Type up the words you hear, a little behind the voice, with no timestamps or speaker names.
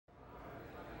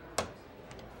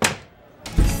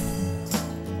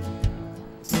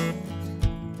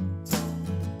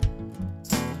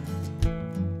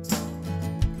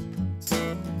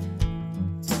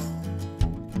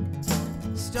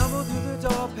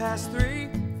3.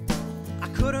 I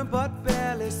couldn't but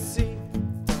barely see.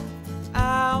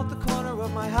 Out the corner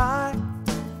of my eye,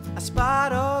 I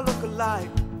spied a look-alike.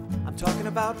 I'm talking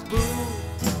about Boof.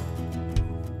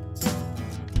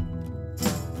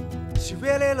 She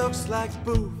really looks like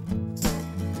Boof.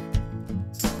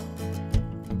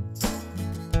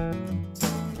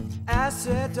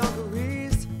 Acid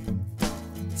dungarees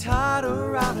tied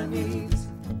around her knees.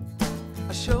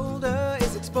 Her shoulder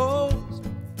is exposed.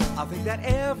 I think that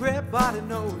everybody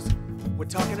knows we're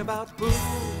talking about Boof.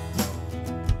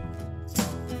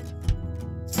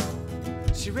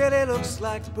 She really looks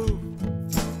like Boof.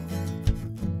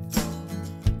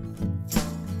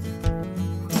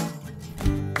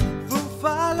 Boof,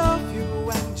 I love you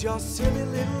and your silly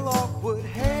little awkward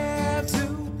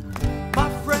hairdo. My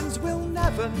friends will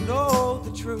never know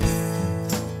the truth.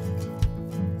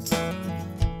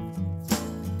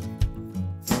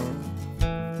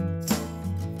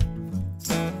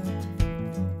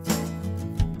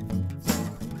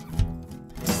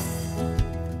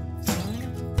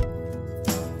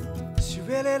 She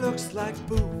really looks like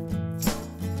Boof.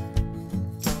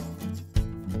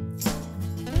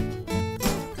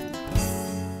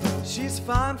 She's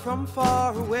fine from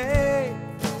far away,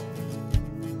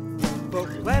 but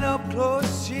when up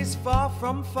close, she's far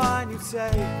from fine, you'd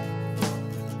say.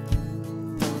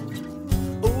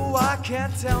 Oh, I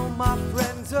can't tell my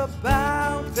friends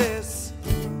about this.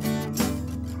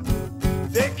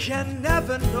 They can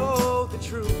never know the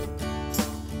truth.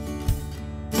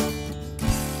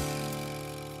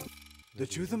 The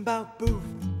truth about Boof.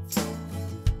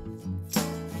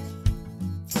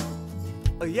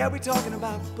 Oh yeah, we're talking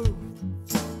about Boof.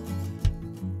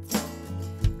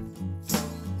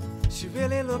 She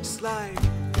really looks like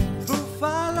Boof.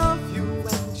 I love you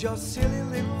and your silly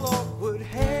little awkward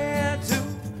hairdo.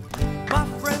 My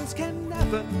friends can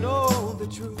never know the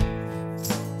truth.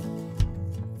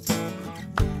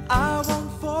 I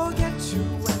won't forget you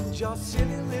and your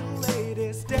silly little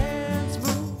ladies' dance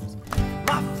moves.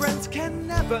 My friends can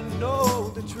never know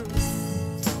the truth.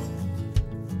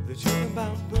 The truth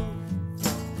about Boof.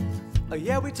 Oh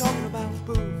yeah, we're talking about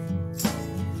Boof.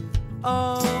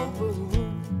 Oh, Boof.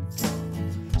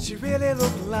 She really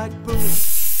looked like Boof.